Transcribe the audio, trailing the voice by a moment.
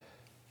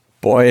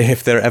Boy,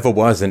 if there ever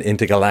was an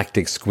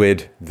intergalactic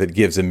squid that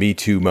gives a Me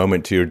Too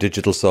moment to your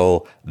digital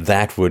soul,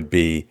 that would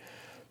be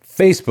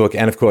Facebook.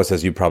 And of course,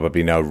 as you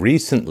probably know,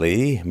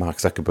 recently, Mark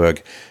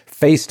Zuckerberg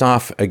faced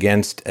off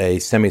against a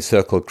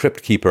semicircle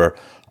crypt keeper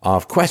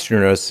of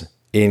questioners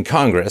in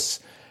Congress.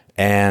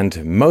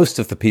 And most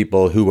of the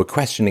people who were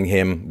questioning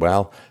him,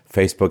 well,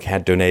 Facebook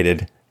had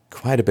donated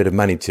quite a bit of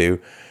money to.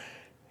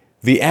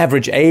 The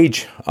average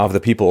age of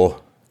the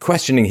people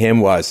questioning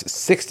him was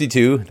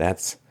 62.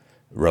 That's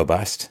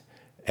robust.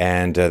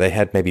 And they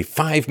had maybe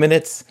 5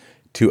 minutes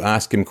to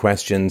ask him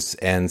questions.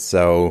 And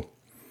so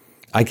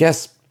I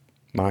guess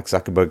Mark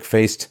Zuckerberg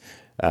faced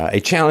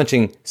a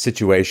challenging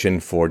situation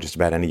for just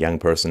about any young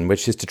person,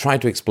 which is to try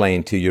to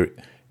explain to your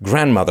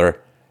grandmother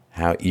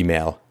how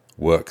email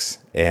works.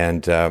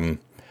 And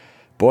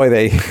boy,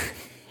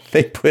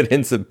 they put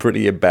in some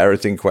pretty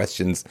embarrassing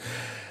questions.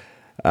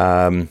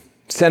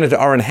 Senator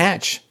Orrin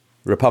Hatch,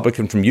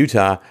 Republican from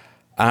Utah,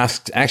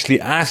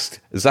 actually asked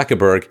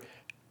Zuckerberg,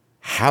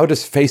 how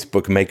does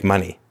Facebook make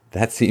money?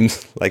 That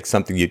seems like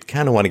something you'd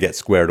kind of want to get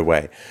squared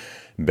away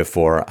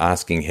before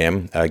asking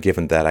him,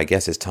 given that I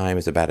guess his time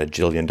is about $1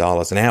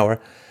 jillion an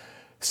hour.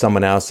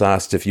 Someone else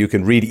asked if you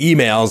can read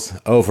emails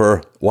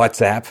over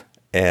WhatsApp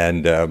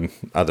and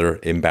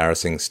other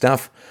embarrassing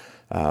stuff.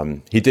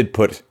 He did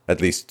at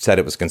least said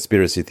it was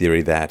conspiracy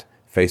theory that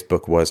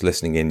Facebook was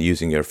listening in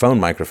using your phone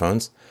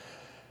microphones.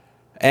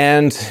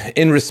 And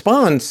in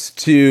response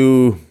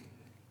to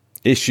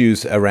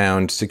issues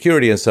around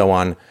security and so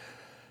on,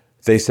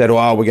 they said,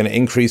 well, we're going to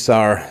increase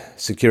our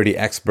security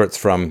experts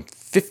from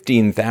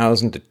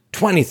 15,000 to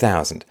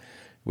 20,000,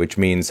 which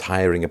means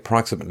hiring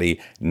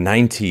approximately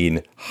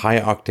 19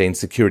 high-octane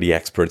security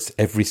experts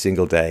every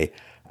single day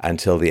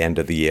until the end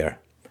of the year,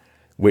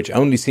 which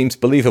only seems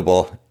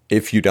believable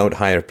if you don't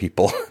hire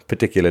people,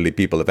 particularly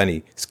people of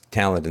any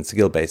talent and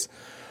skill base,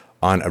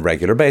 on a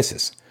regular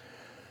basis.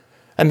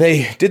 And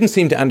they didn't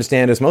seem to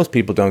understand, as most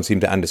people don't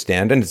seem to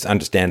understand, and it's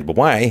understandable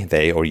why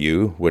they or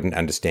you wouldn't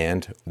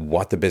understand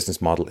what the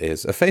business model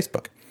is of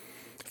Facebook.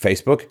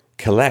 Facebook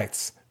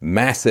collects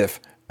massive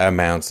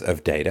amounts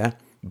of data,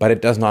 but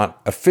it does not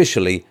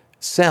officially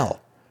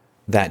sell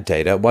that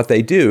data. What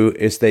they do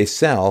is they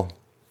sell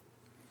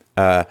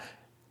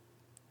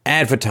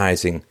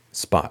advertising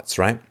spots,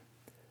 right?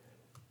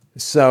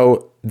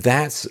 So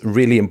that's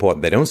really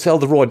important. They don't sell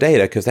the raw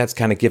data because that's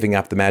kind of giving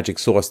up the magic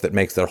sauce that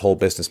makes their whole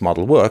business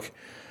model work.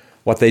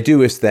 What they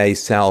do is they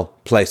sell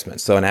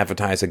placements. So an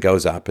advertiser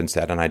goes up and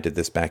said, and I did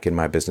this back in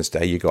my business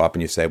day, you go up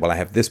and you say, well, I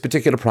have this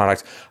particular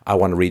product. I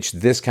want to reach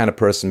this kind of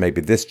person, maybe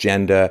this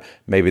gender,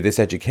 maybe this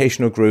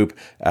educational group,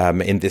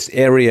 in this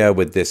area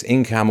with this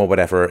income or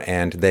whatever.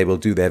 And they will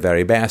do their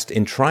very best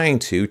in trying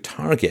to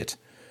target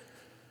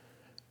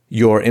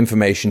your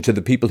information to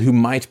the people who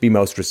might be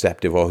most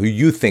receptive or who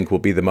you think will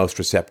be the most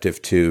receptive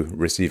to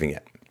receiving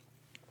it.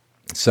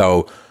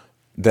 So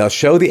they'll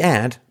show the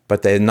ad,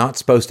 but they're not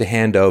supposed to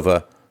hand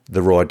over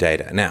the raw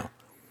data. Now,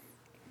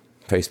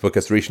 Facebook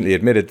has recently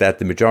admitted that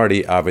the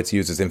majority of its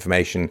users'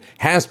 information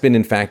has been,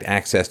 in fact,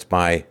 accessed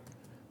by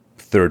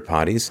third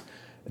parties,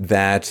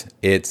 that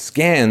it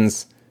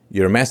scans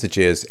your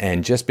messages,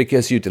 and just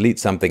because you delete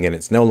something and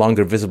it's no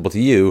longer visible to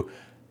you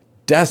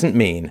doesn't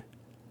mean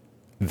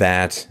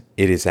that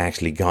it is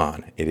actually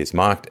gone. It is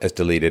marked as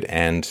deleted,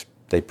 and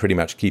they pretty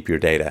much keep your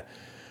data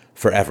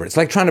forever. It's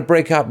like trying to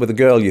break up with a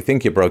girl you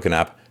think you're broken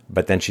up,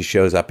 but then she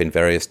shows up in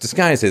various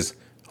disguises,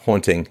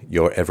 haunting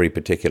your every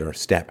particular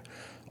step.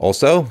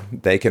 Also,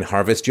 they can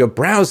harvest your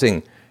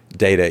browsing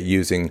data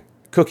using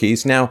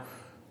cookies. Now,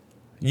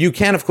 you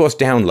can, of course,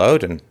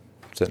 download, and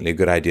certainly a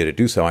good idea to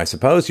do so, I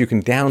suppose. You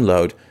can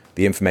download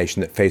the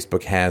information that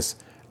Facebook has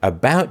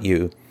about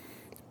you,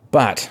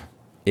 but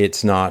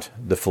it's not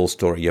the full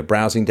story. Your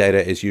browsing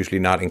data is usually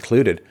not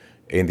included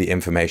in the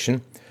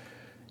information.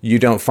 You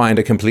don't find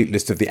a complete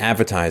list of the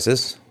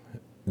advertisers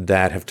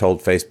that have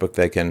told Facebook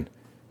they can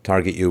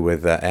target you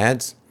with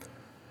ads.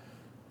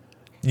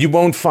 You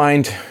won't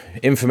find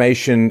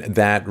information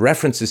that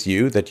references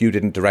you that you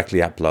didn't directly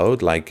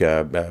upload, like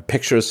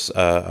pictures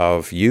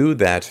of you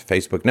that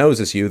Facebook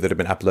knows is you that have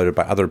been uploaded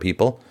by other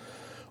people.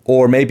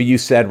 Or maybe you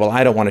said, well,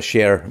 I don't want to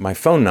share my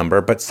phone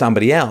number, but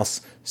somebody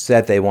else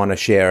said they want to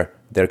share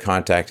their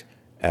contact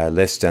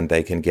list and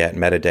they can get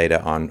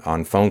metadata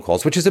on phone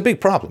calls, which is a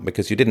big problem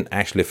because you didn't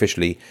actually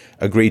officially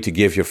agree to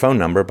give your phone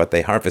number, but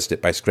they harvest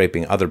it by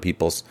scraping other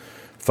people's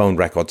phone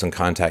records and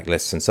contact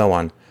lists and so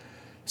on.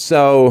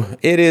 So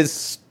it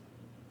is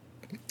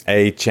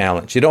a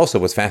challenge. It also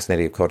was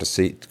fascinating, of course,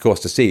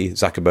 to see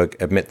Zuckerberg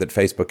admit that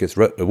Facebook is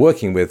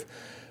working with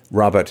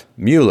Robert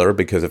Mueller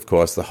because, of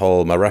course, the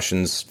whole my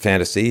Russians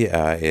fantasy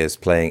is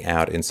playing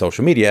out in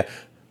social media.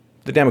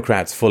 The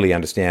Democrats fully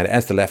understand,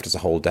 as the left as a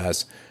whole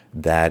does,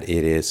 that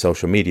it is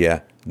social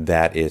media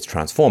that is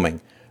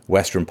transforming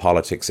Western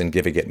politics and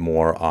giving it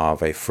more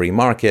of a free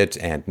market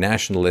and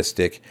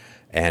nationalistic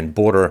and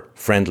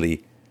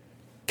border-friendly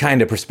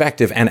kind of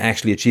perspective and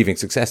actually achieving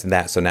success in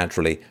that. So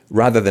naturally,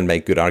 rather than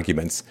make good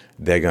arguments,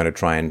 they're going to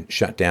try and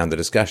shut down the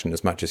discussion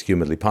as much as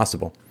humanly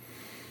possible.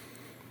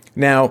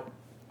 Now,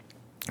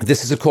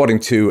 This is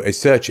according to a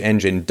search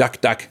engine,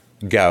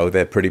 DuckDuckGo.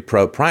 They're pretty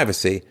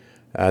pro-privacy.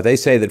 They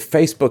say that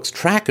Facebook's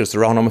trackers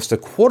are on almost a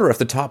quarter of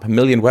the top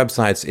million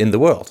websites in the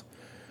world.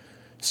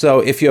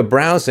 So if you're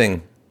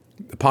browsing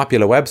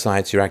popular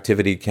websites, your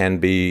activity can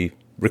be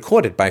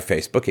recorded by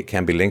Facebook. It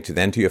can be linked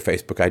then to your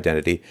Facebook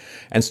identity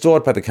and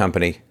stored by the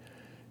company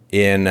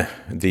in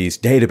these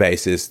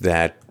databases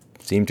that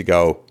seem to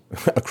go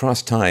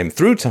across time,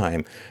 through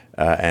time,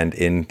 and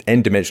in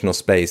n-dimensional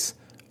space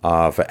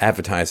of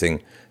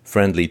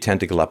advertising-friendly,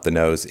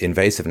 tentacle-up-the-nose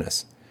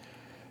invasiveness.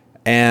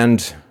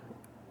 And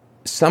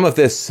some of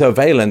this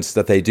surveillance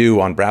that they do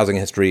on browsing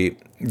history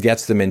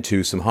gets them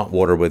into some hot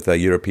water with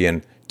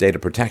European data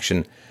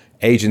protection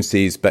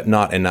agencies, but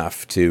not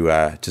enough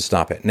to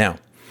stop it. Now,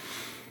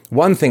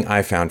 one thing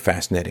I found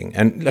fascinating,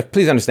 and look,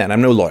 please understand,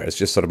 I'm no lawyer, it's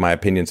just sort of my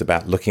opinions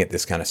about looking at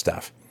this kind of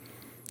stuff,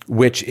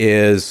 which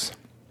is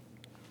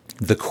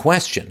the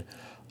question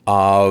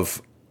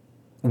of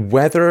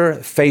whether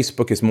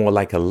Facebook is more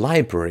like a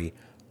library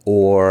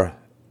or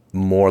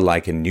more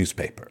like a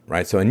newspaper,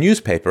 right? So a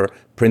newspaper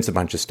prints a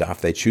bunch of stuff,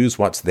 they choose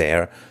what's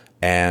there,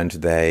 and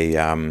they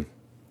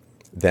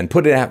then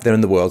put it out there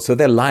in the world, so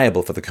they're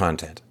liable for the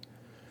content.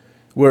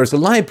 Whereas a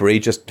library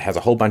just has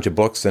a whole bunch of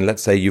books, and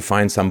let's say you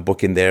find some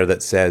book in there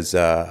that says,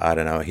 I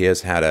don't know,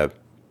 here's how to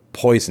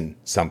poison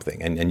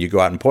something, and you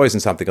go out and poison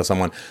something or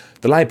someone,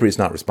 the library is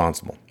not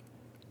responsible,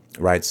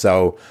 right?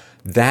 So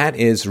that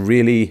is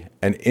really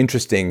an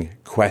interesting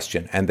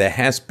question. And there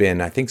has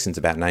been, I think since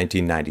about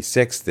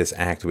 1996, this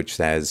act which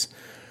says,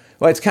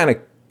 well, it's kind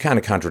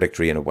of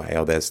contradictory in a way,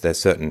 or there's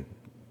certain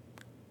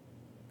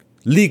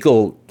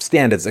legal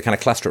standards that kind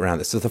of cluster around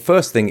this. So the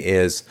first thing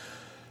is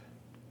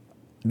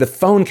the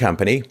phone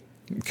company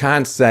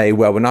can't say,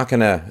 well, we're not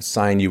going to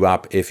sign you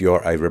up if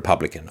you're a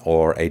Republican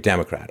or a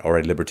Democrat or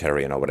a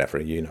Libertarian or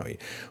whatever,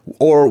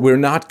 or we're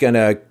not going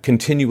to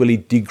continually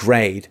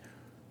degrade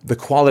the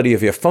quality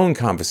of your phone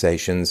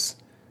conversations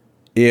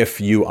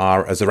if you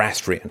are a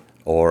Zoroastrian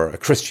or a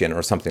Christian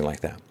or something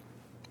like that.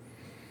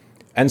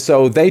 And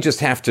so they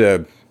just have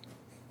to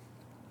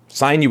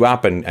sign you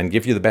up and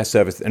give you the best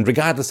service, and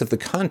regardless of the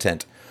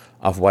content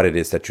of what it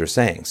is that you're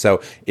saying.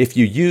 So if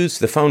you use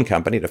the phone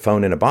company to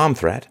phone in a bomb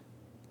threat,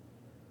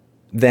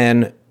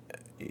 then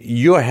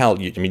you're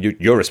held,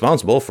 you're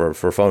responsible for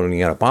phoning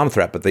in a bomb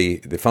threat, but the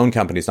phone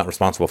company is not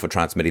responsible for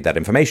transmitting that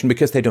information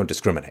because they don't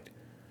discriminate.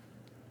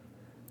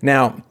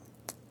 Now,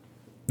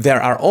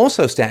 there are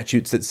also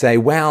statutes that say,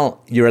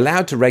 well, you're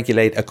allowed to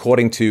regulate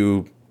according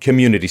to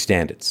community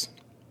standards.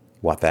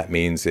 What that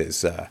means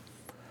is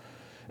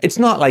it's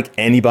not like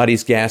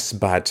anybody's guess,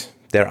 but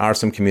there are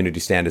some community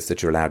standards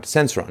that you're allowed to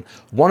censor on.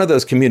 One of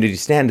those community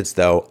standards,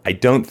 though, I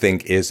don't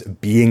think is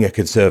being a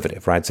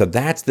conservative, right? So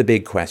that's the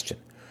big question.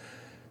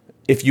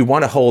 If you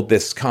want to hold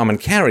this common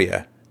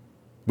carrier,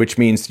 which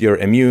means you're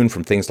immune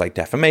from things like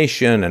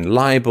defamation and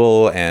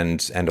libel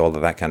and all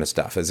of that kind of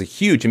stuff. There's a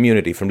huge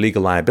immunity from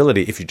legal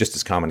liability if you're just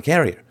this common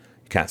carrier.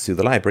 You can't sue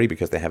the library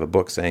because they have a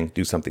book saying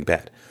do something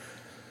bad.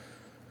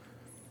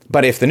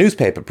 But if the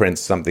newspaper prints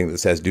something that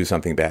says do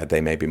something bad, they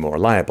may be more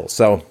liable.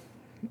 So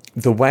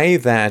the way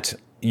that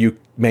you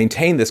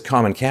maintain this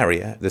common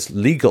carrier, this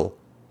legal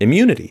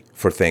immunity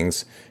for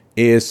things,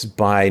 is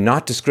by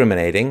not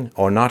discriminating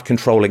or not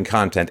controlling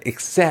content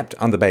except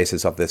on the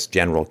basis of this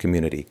general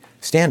community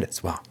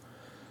standards. Wow.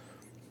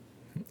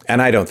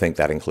 And I don't think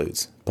that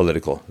includes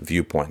political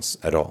viewpoints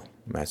at all,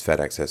 as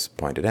FedEx has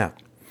pointed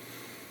out.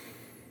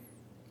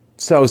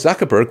 So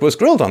Zuckerberg was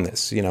grilled on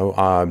this.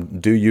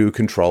 Do you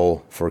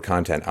control for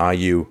content? Are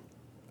you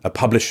a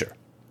publisher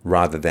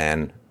rather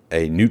than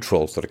a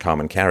neutral sort of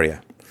common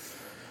carrier?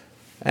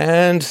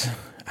 And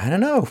I don't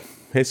know.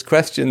 His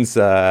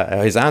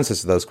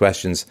answers to those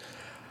questions,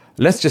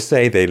 let's just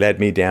say they led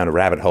me down a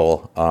rabbit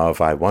hole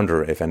of I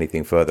wonder if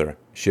anything further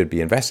should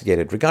be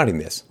investigated regarding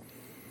this.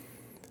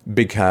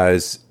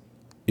 Because,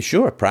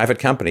 sure, a private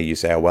company, you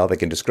say, oh, well, they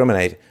can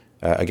discriminate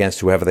against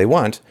whoever they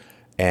want,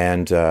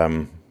 and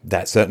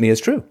that certainly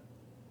is true.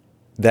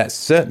 That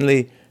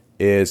certainly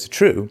is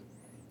true,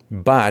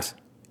 but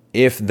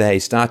if they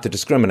start to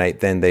discriminate,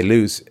 then they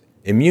lose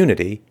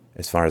immunity,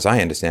 as far as I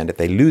understand it,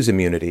 they lose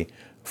immunity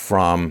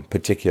from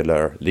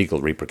particular legal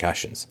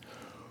repercussions,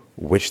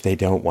 which they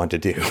don't want to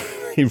do.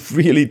 They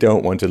really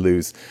don't want to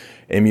lose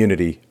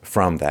immunity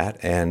from that.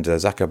 And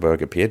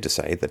Zuckerberg appeared to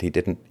say that he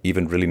didn't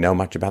even really know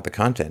much about the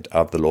content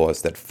of the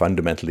laws that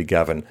fundamentally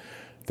govern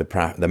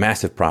the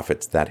massive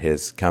profits that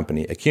his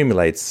company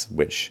accumulates,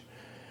 which,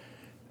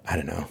 I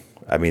don't know.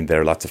 I mean,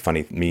 there are lots of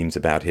funny memes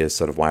about his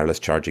sort of wireless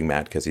charging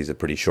mat because he's a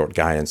pretty short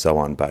guy and so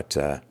on, but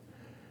I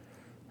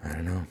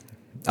don't know.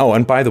 Oh,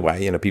 and by the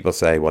way, people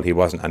say, well, he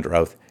wasn't under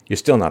oath. You're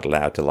still not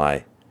allowed to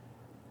lie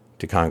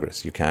to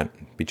Congress. You can't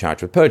be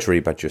charged with perjury,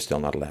 but you're still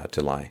not allowed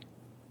to lie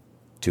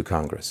to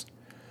Congress.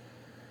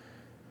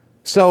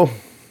 So,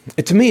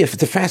 to me,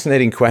 it's a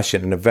fascinating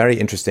question and a very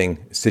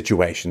interesting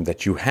situation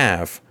that you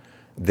have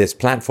this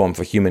platform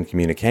for human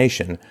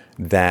communication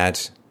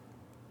that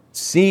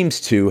seems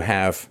to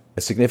have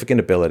a significant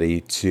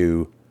ability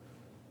to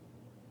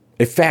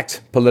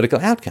affect political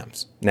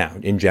outcomes. Now,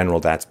 in general,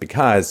 that's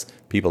because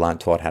people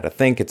aren't taught how to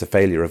think. It's a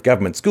failure of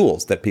government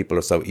schools that people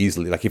are so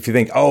easily, like if you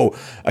think, oh,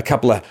 a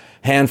couple of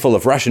handful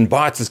of Russian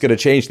bots is going to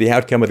change the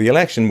outcome of the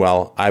election,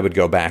 well, I would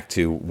go back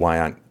to why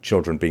aren't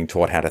children being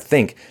taught how to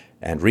think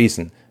and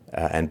reason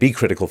and be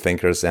critical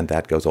thinkers, and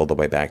that goes all the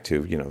way back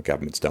to,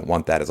 governments don't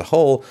want that as a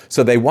whole.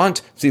 So they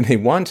want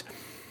citizens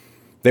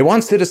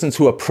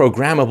who are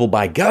programmable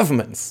by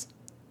governments,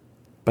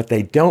 but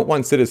they don't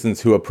want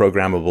citizens who are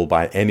programmable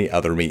by any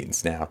other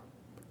means. Now,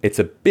 it's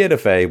a bit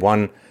of a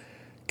one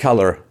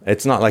color.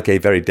 It's not like a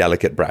very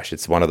delicate brush.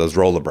 It's one of those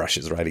roller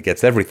brushes, right? It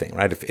gets everything,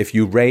 right? If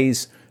you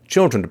raise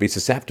children to be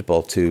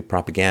susceptible to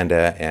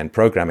propaganda and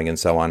programming and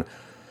so on,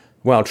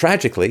 well,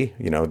 tragically,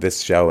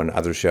 this show and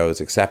other shows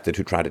accepted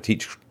who try to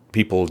teach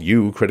people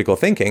critical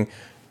thinking,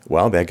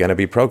 well, they're going to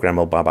be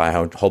programmable by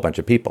a whole bunch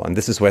of people. And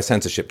this is where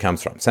censorship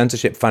comes from.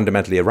 Censorship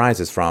fundamentally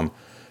arises from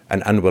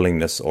an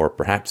unwillingness, or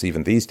perhaps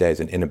even these days,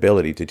 an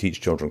inability to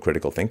teach children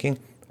critical thinking.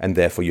 And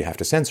therefore you have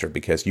to censor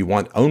because they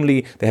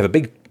have a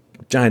big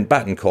giant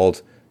button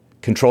called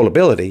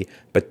controllability,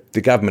 but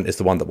the government is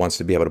the one that wants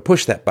to be able to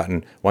push that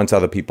button. Once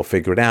other people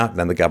figure it out,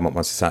 then the government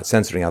wants to start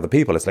censoring other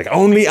people. It's like,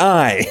 only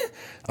I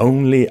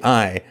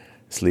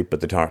sleep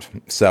with the tart.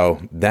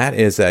 So that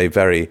is a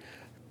very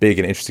big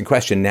and interesting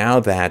question.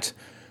 Now that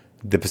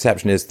the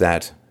perception is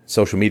that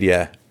social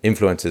media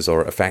influences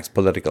or affects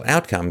political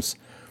outcomes,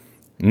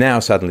 now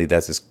suddenly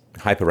there's this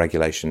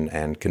hyper-regulation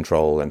and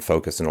control and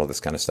focus and all this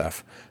kind of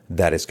stuff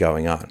that is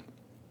going on.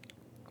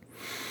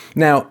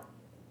 Now,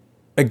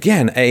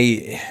 again,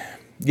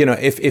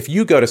 if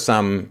you go to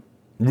some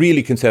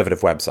really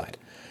conservative website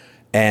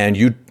and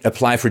you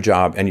apply for a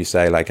job and you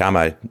say, like, I'm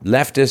a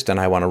leftist and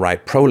I want to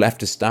write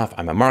pro-leftist stuff,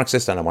 I'm a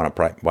Marxist and I want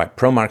to write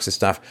pro-Marxist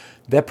stuff,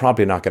 they're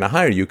probably not going to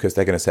hire you because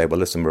they're going to say, well,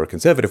 listen, we're a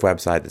conservative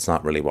website, it's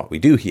not really what we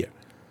do here.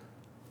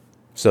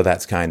 So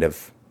that's kind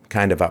of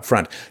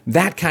upfront.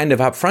 That kind of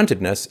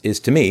upfrontedness is,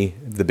 to me,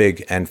 the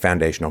big and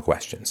foundational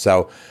question.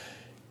 So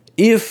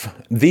if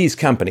these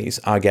companies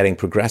are getting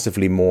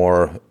progressively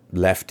more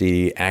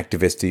lefty,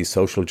 activisty,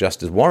 social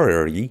justice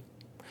warrior-y,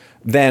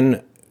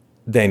 then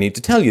they need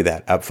to tell you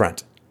that up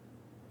front.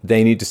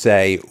 They need to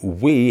say,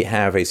 we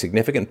have a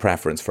significant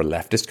preference for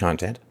leftist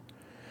content,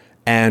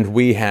 and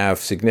we have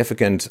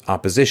significant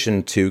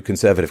opposition to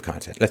conservative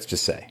content. Let's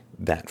just say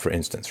that, for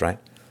instance, right?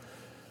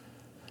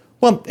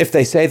 Well, if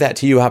they say that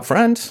to you up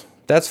front,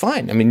 that's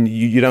fine. I mean,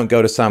 you don't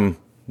go to some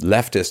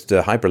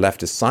leftist,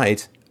 hyper-leftist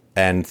site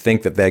and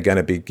think that they're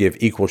going to give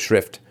equal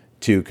shrift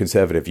to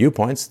conservative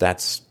viewpoints.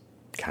 That's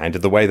kind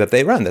of the way that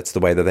they run. That's the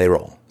way that they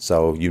roll.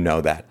 So you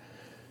know that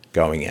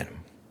going in.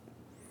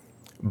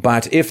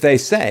 But if they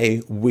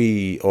say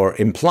or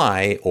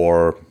imply,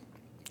 or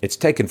it's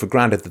taken for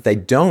granted that they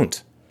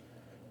don't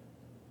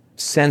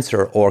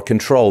censor or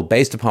control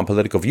based upon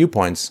political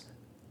viewpoints,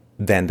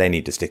 then they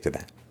need to stick to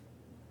that.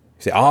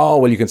 You say, oh,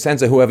 well, you can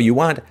censor whoever you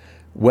want.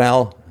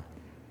 Well,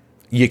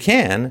 you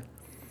can,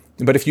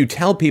 but if you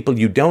tell people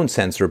you don't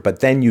censor,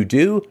 but then you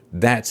do,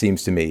 that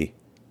seems to me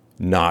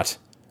not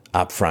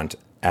upfront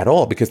at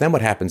all. Because then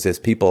what happens is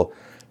people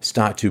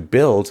start to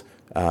build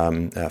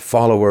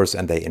followers,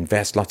 and they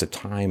invest lots of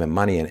time and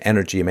money and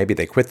energy. Maybe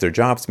they quit their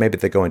jobs, maybe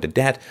they go into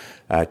debt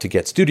to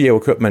get studio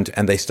equipment,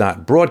 and they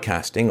start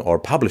broadcasting or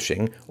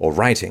publishing or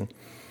writing,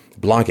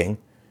 blogging,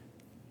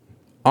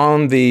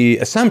 on the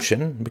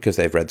assumption, because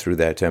they've read through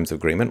their terms of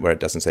agreement where it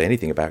doesn't say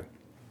anything about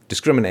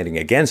discriminating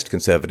against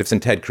conservatives,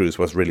 and Ted Cruz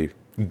was really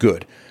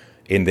good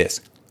in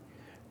this.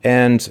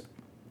 And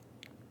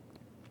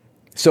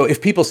so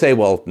if people say,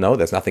 well, no,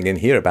 there's nothing in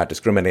here about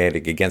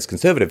discriminating against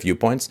conservative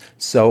viewpoints,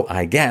 so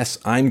I guess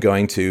I'm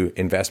going to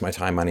invest my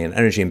time, money, and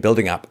energy in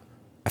building up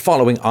a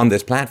following on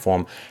this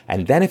platform,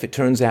 and then if it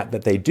turns out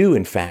that they do,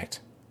 in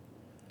fact,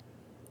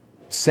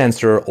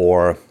 censor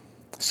or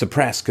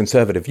suppress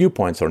conservative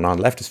viewpoints or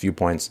non-leftist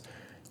viewpoints,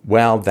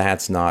 well,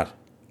 that's not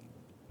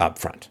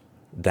upfront.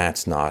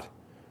 That's not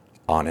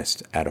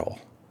honest at all.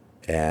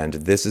 And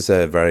this is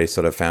a very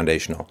sort of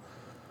foundational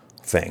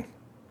thing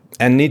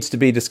and needs to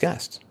be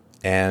discussed.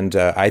 And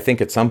I think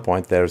at some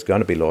point there's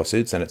going to be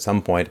lawsuits, and at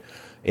some point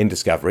in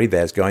discovery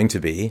there's going to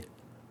be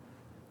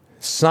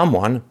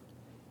someone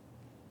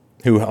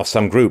or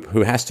some group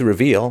who has to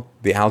reveal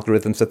the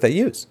algorithms that they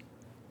use,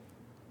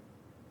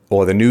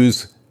 or the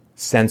news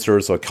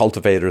censors or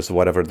cultivators or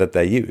whatever that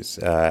they use.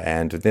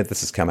 And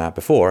this has come out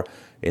before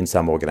in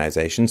some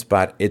organizations,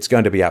 but it's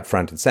going to be up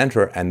front and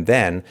center. And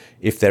then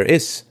if there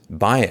is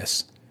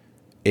bias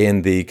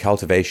in the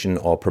cultivation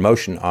or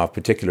promotion of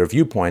particular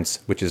viewpoints,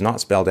 which is not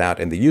spelled out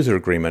in the user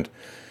agreement,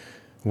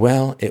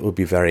 well, it will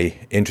be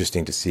very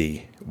interesting to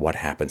see what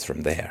happens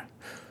from there.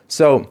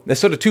 So there's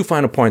sort of two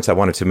final points I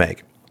wanted to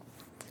make.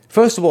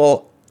 First of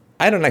all,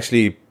 I don't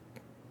actually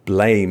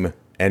blame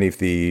any of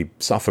the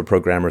software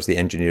programmers, the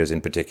engineers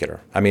in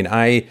particular. I mean,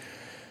 I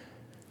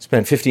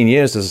spent 15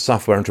 years as a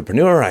software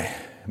entrepreneur. I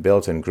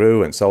built and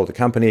grew and sold a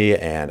company,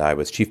 and I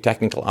was chief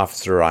technical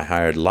officer. I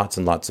hired lots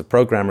and lots of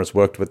programmers,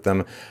 worked with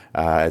them.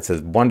 It's a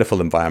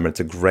wonderful environment. It's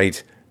a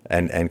great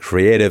and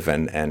creative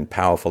and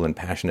powerful and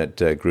passionate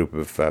group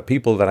of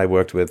people that I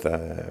worked with.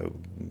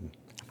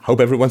 Hope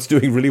everyone's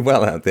doing really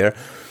well out there.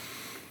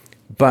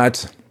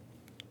 But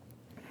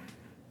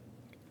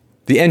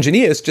the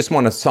engineers just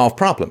want to solve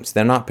problems.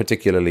 They're not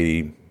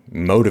particularly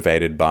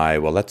motivated by,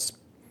 well, let's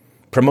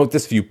promote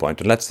this viewpoint,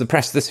 and let's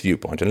suppress this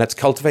viewpoint, and let's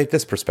cultivate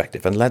this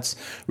perspective, and let's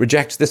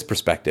reject this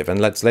perspective, and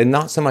they're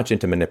not so much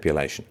into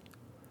manipulation.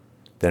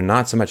 They're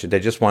not so much, they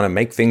just want to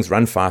make things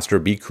run faster,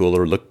 be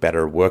cooler, look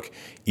better, work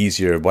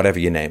easier, whatever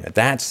you name it.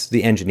 That's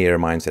the engineer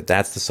mindset.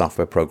 That's the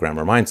software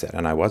programmer mindset.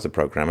 And I was a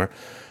programmer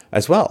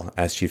as well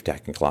as chief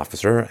technical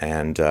officer,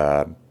 and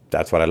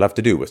that's what I love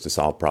to do, was to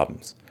solve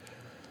problems.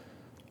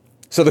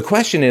 So the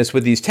question is,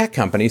 with these tech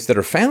companies that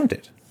are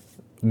founded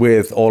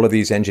with all of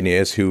these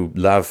engineers who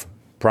love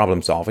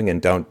problem solving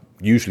and don't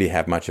usually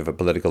have much of a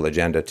political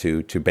agenda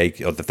to bake,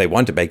 or that they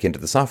want to bake into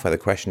the software, the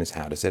question is,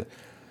 how does it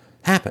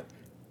happen?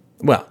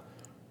 Well,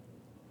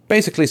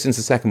 basically, since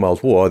the Second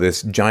World War,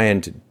 this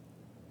giant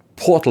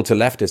portal to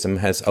leftism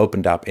has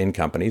opened up in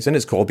companies, and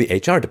it's called the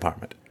HR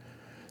department.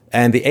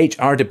 And the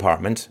HR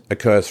department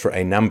occurs for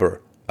a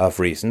number of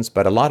reasons,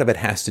 but a lot of it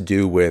has to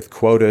do with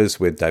quotas,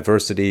 with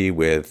diversity,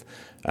 with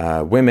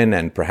women,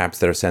 and perhaps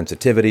their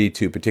sensitivity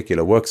to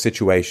particular work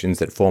situations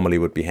that formerly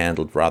would be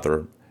handled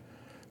rather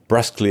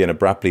brusquely and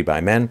abruptly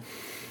by men.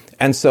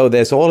 And so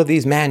there's all of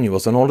these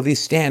manuals and all of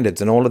these standards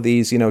and all of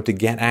these, to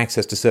get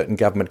access to certain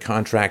government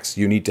contracts,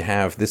 you need to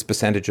have this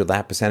percentage or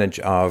that percentage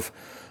of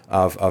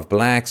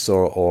blacks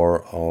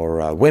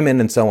or women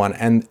and so on.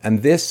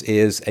 And this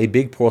is a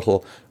big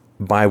portal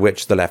by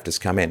which the leftists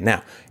come in.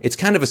 Now, it's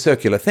kind of a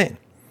circular thing,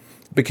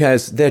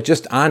 because there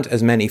just aren't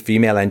as many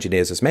female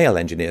engineers as male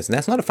engineers. And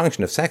that's not a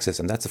function of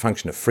sexism. That's a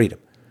function of freedom.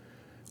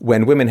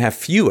 When women have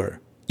fewer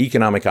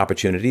economic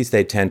opportunities,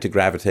 they tend to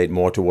gravitate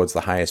more towards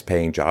the highest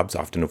paying jobs,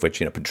 often of which,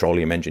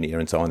 petroleum engineer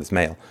and so on is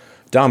male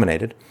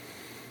dominated.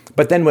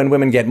 But then when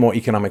women get more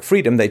economic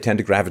freedom, they tend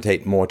to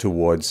gravitate more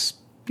towards,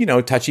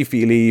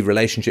 touchy-feely,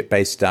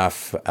 relationship-based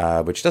stuff,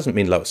 which doesn't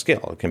mean low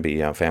skill. It can be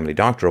a family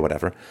doctor or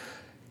whatever.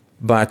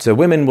 But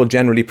women will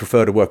generally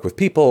prefer to work with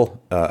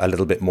people a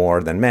little bit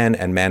more than men,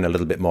 and men a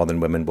little bit more than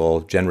women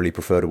will generally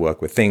prefer to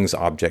work with things,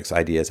 objects,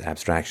 ideas,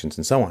 abstractions,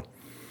 and so on.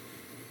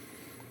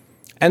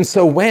 And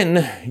so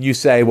when you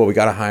say, well, we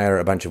got to hire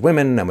a bunch of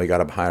women and we got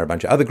to hire a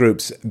bunch of other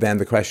groups, then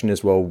the question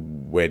is, well,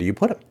 where do you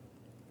put them?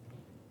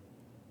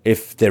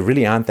 If there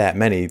really aren't that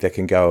many that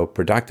can go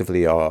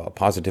productively or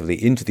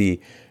positively into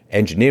the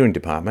engineering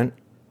department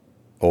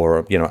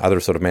or, other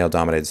sort of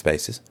male-dominated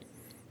spaces,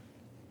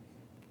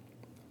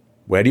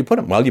 where do you put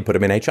them? Well, you put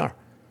them in HR.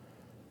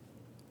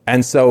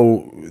 And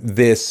so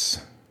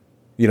this,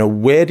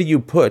 where do you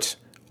put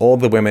all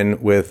the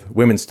women with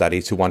women's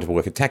studies who want to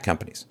work at tech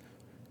companies?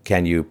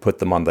 Can you put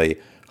them on the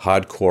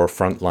hardcore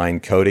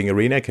frontline coding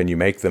arena? Can you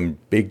make them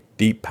big,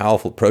 deep,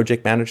 powerful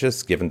project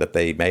managers, given that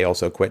they may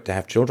also quit to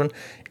have children?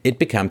 It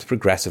becomes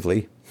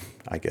progressively,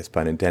 I guess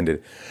pun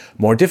intended,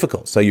 more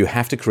difficult. So you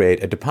have to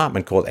create a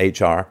department called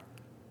HR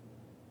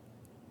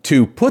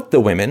to put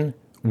the women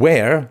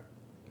where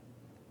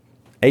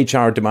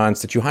HR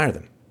demands that you hire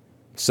them.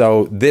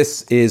 So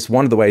this is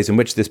one of the ways in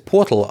which this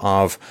portal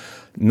of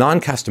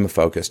non-customer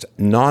focused,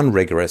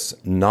 non-rigorous,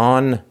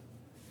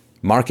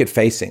 non-market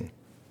facing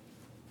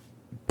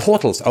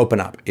portals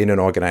open up in an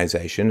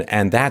organization,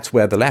 and that's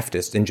where the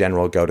leftists in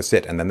general go to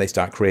sit. And then they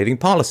start creating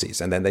policies,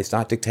 and then they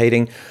start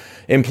dictating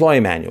employee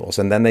manuals,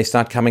 and then they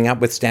start coming up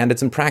with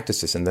standards and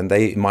practices, and then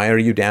they mire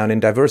you down in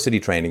diversity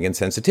training and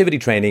sensitivity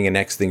training, and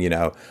next thing you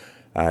know,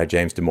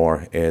 James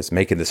Damore is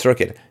making the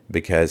circuit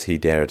because he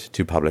dared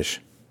to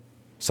publish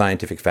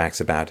scientific facts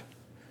about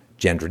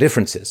gender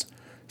differences.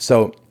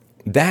 So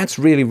that's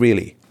really,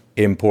 really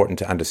important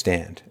to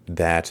understand,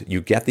 that you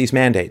get these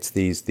mandates,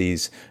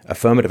 these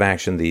affirmative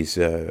action, these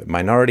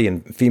minority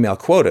and female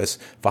quotas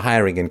for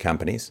hiring in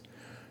companies,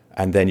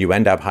 and then you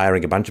end up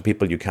hiring a bunch of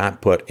people you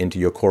can't put into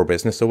your core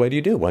business. So what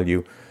do? Well,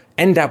 you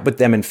end up with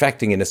them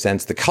infecting, in a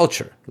sense, the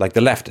culture, like the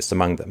leftists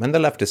among them, and the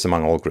leftists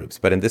among all groups,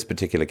 but in this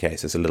particular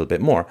case, it's a little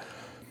bit more.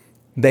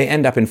 They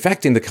end up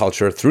infecting the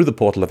culture through the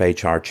portal of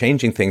HR,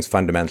 changing things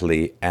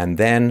fundamentally, and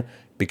then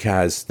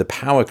because the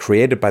power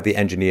created by the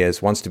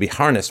engineers wants to be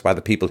harnessed by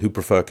the people who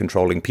prefer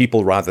controlling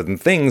people rather than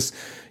things,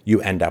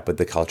 you end up with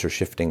the culture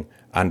shifting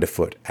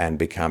underfoot and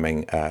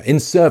becoming in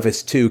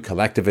service to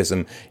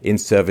collectivism, in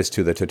service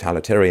to the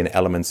totalitarian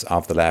elements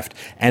of the left,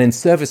 and in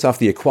service of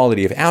the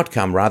equality of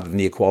outcome rather than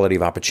the equality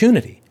of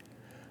opportunity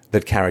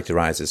that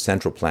characterizes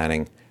central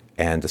planning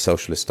and the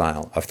socialist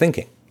style of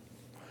thinking,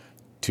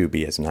 to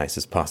be as nice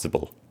as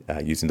possible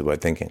using the word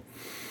thinking.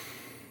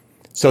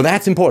 So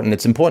that's important.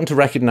 It's important to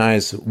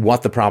recognize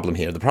what the problem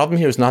here. The problem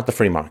here is not the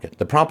free market.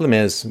 The problem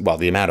is, well,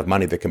 the amount of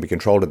money that can be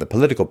controlled in the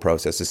political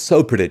process is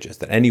so prodigious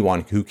that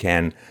anyone who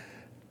can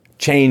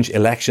change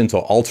elections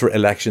or alter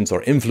elections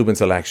or influence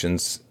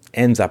elections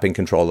ends up in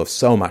control of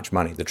so much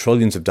money. The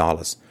trillions of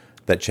dollars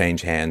that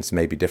change hands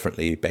maybe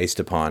differently based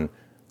upon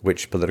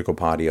which political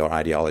party or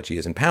ideology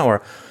is in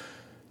power.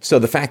 So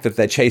the fact that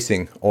they're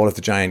chasing all of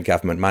the giant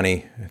government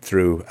money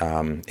through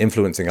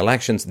influencing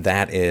elections,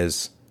 that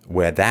is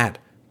where that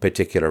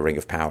particular ring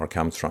of power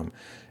comes from.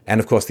 And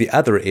of course, the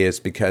other is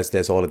because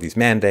there's all of these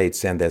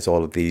mandates and there's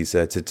all of these,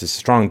 it's a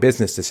strong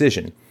business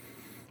decision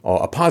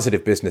or a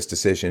positive business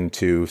decision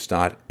to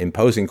start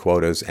imposing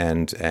quotas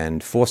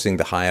and forcing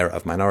the hire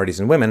of minorities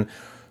and women.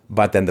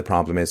 But then the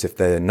problem is if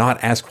they're not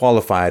as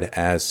qualified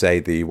as, say,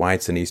 the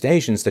whites and East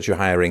Asians that you're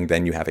hiring,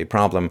 then you have a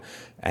problem.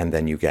 And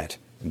then you get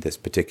this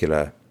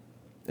particular,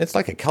 it's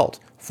like a cult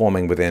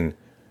forming within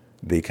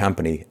the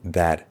company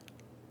that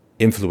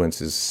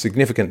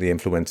significantly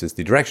influences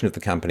the direction of the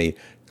company,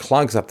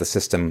 clogs up the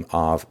system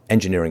of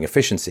engineering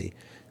efficiency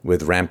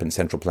with rampant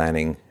central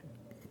planning,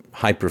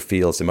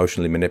 hyperfields,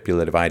 emotionally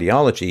manipulative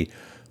ideology,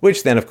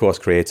 which then, of course,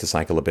 creates a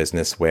cycle of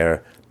business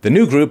where the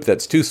new group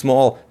that's too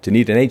small to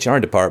need an HR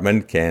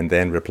department can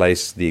then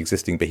replace the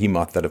existing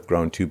behemoth that have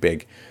grown too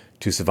big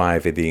to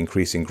survive the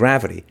increasing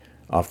gravity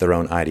of their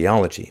own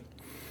ideology.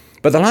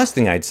 But the last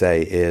thing I'd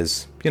say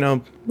is,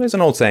 there's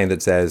an old saying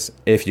that says,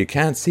 if you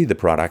can't see the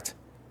product,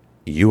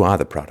 you are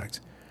the product.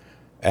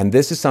 And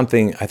this is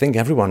something I think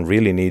everyone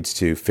really needs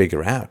to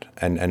figure out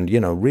and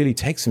really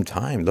take some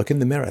time, look in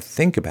the mirror,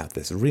 think about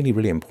this. Really,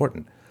 really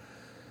important.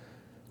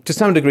 To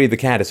some degree, the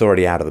cat is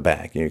already out of the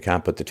bag. You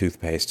can't put the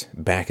toothpaste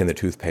back in the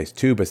toothpaste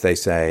tube, as they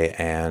say.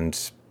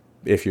 And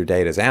if your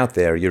data's out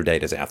there, your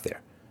data's out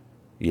there.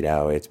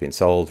 It's been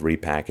sold,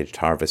 repackaged,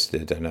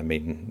 harvested. And I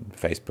mean,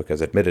 Facebook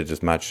has admitted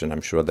as much. And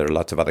I'm sure there are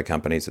lots of other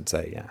companies that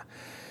say, yeah,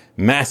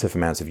 massive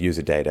amounts of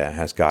user data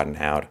has gotten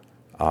out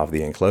of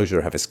the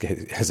enclosure,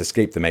 has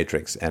escaped the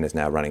matrix and is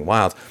now running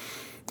wild.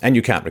 And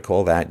you can't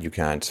recall that. You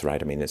can't,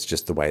 right? I mean, it's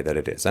just the way that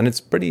it is. And it's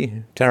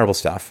pretty terrible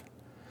stuff.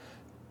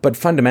 But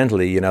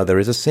fundamentally, there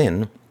is a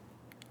sin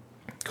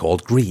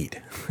called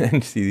greed.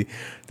 And see,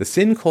 the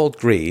sin called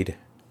greed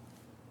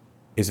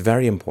is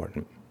very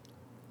important.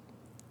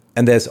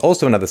 And there's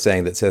also another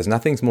saying that says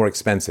nothing's more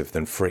expensive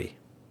than free.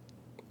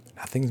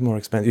 Nothing's more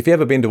expensive. If you've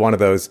ever been to one of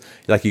those,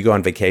 like you go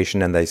on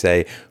vacation and they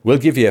say, we'll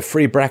give you a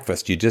free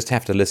breakfast. You just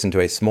have to listen to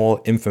a small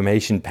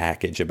information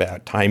package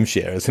about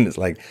timeshares. And it's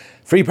like,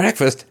 free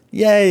breakfast?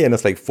 Yay. And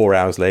it's like 4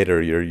 hours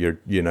later,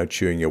 you're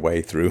chewing your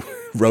way through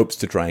ropes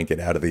to try and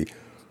get out of the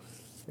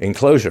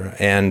enclosure.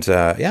 And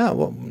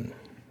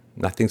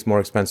nothing's more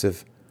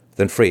expensive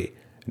than free.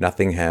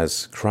 Nothing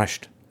has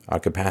crushed our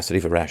capacity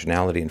for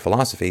rationality and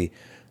philosophy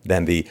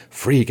than the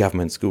free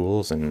government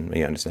schools. And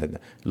you understand,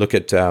 look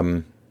at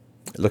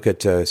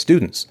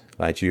students.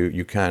 Right?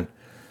 You can't.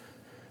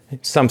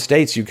 Some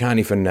states you can't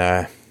even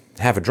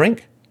have a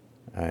drink.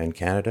 In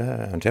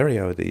Canada,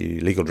 Ontario, the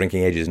legal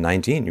drinking age is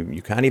 19.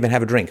 You can't even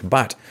have a drink,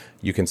 but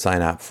you can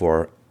sign up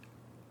for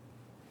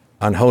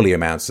unholy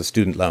amounts of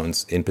student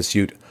loans in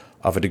pursuit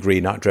of a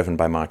degree not driven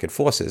by market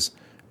forces,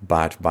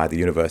 but by the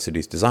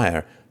university's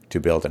desire to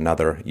build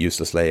another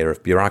useless layer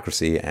of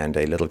bureaucracy and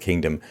a little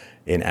kingdom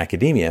in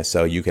academia,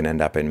 so you can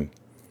end up in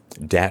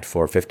debt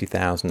for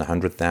 $50,000,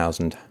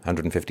 $100,000,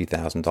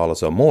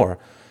 $150,000 or more,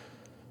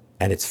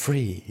 and it's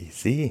free.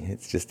 See,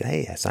 it's just,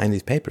 hey, I sign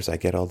these papers, I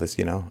get all this,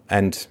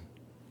 and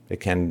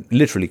it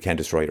literally can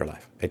destroy your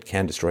life. It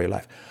can destroy your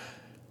life.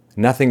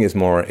 Nothing is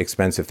more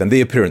expensive than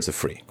the appearance of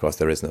free. Of course,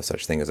 there is no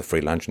such thing as a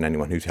free lunch, and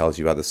anyone who tells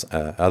you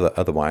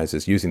otherwise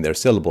is using their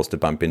syllables to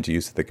bump into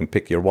you so they can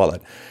pick your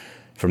wallet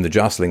from the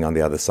jostling on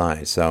the other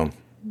side. So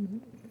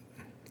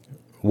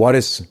what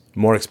is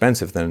more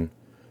expensive than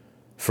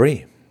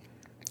free?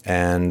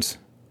 And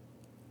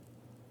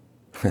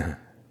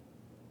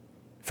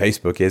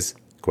Facebook is,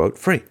 quote,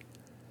 free.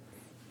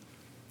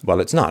 Well,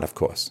 it's not, of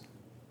course.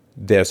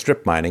 They're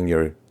strip mining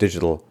your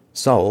digital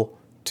soul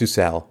to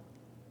sell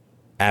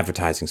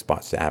advertising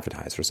spots to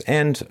advertisers.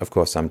 And, of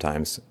course,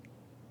 sometimes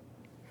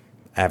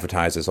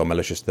advertisers or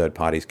malicious third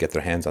parties get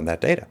their hands on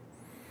that data.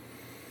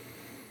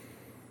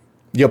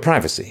 Your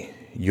privacy,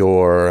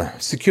 your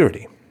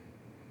security.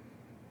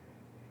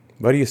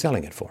 What are you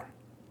selling it for?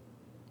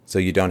 So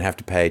you don't have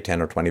to pay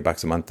 $10 or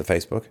 $20 a month to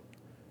Facebook?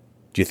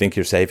 Do you think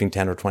you're saving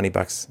 $10 or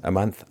 $20 a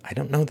month? I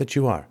don't know that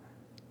you are.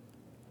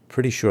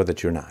 Pretty sure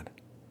that you're not.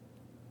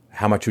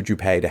 How much would you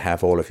pay to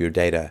have all of your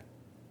data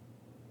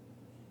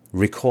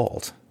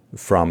recalled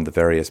from the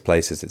various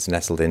places it's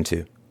nestled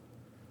into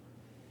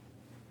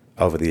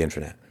over the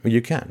internet? Well,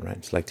 you can, right?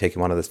 It's like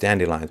taking one of those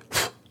dandelions.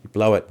 You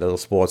blow it, little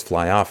spores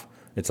fly off.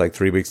 It's like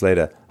 3 weeks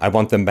later, I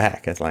want them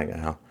back. It's like,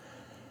 oh,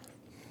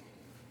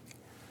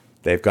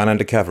 they've gone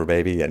undercover,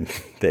 baby, and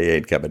they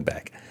ain't coming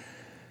back.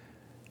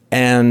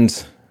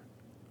 And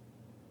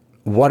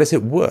what is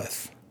it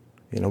worth?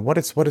 What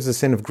is the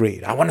sin of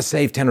greed? I want to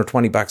save $10 or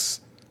 $20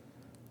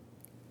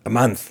 a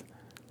month.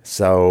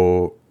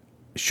 So,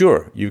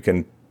 sure, you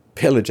can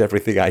pillage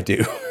everything I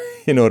do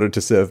in order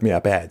to serve me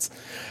up ads.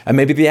 And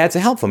maybe the ads are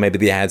helpful. Maybe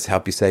the ads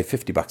help you save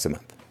 $50 a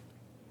month.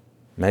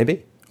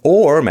 Maybe.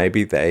 Or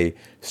maybe they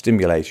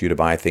stimulate you to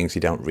buy things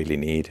you don't really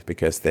need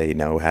because they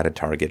know how to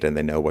target and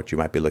they know what you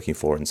might be looking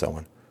for and so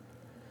on.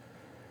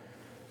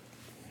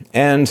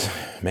 And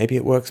maybe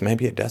it works,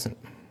 maybe it doesn't.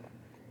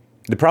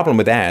 The problem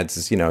with ads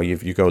is,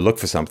 you go look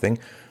for something.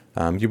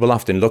 You will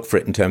often look for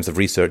it in terms of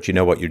research. You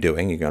know what you're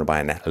doing. You're going to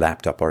buy a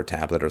laptop or a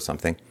tablet or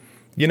something.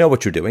 You know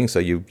what you're doing, so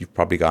you've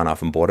probably gone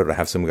off and bought it or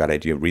have some good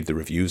idea, read the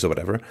reviews or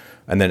whatever.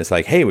 And then it's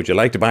like, hey, would you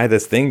like to buy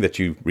this thing that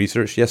you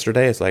researched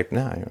yesterday? It's like,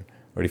 no, I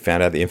already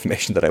found out the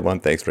information that I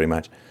want. Thanks very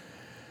much.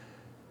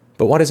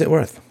 But what is it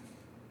worth?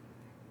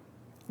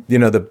 You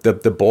know,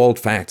 the bald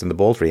fact and the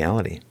bald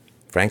reality,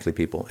 frankly,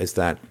 people, is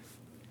that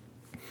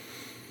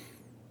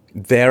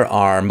there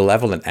are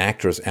malevolent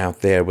actors out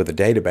there with a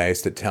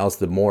database that tells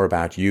them more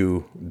about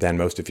you than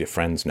most of your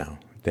friends know.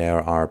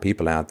 There are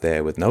people out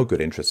there with no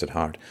good interests at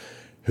heart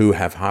who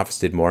have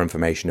harvested more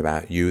information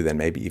about you than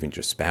maybe even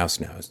your spouse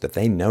knows, that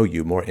they know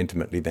you more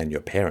intimately than your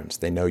parents.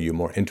 They know you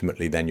more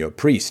intimately than your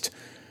priest,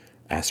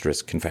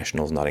 asterisk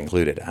confessionals not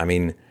included. I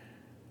mean,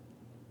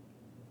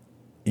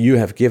 you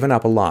have given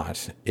up a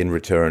lot in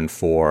return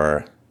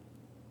for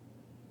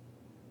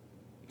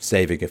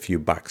saving a few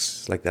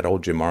bucks, like that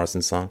old Jim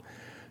Morrison song,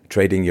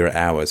 trading your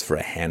hours for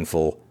a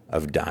handful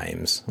of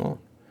dimes. Well,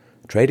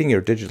 trading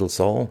your digital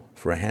soul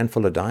for a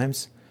handful of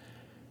dimes,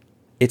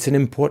 it's an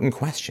important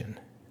question.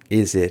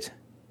 Is it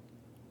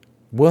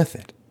worth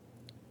it?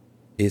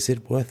 Is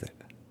it worth it?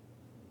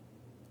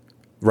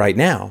 Right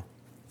now,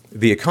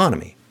 the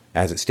economy,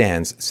 as it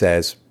stands,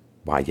 says,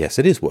 why, yes,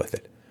 it is worth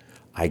it.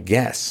 I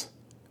guess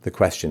the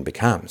question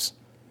becomes,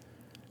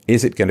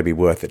 is it going to be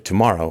worth it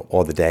tomorrow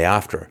or the day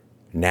after,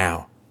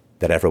 now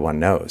that everyone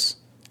knows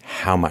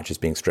how much is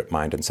being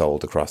strip-mined and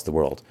sold across the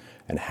world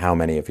and how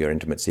many of your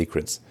intimate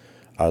secrets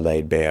are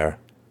laid bare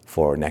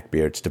for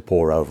neckbeards to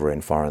pore over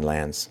in foreign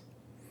lands?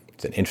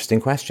 It's an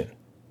interesting question.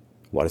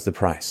 What is the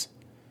price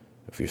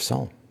of your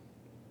soul?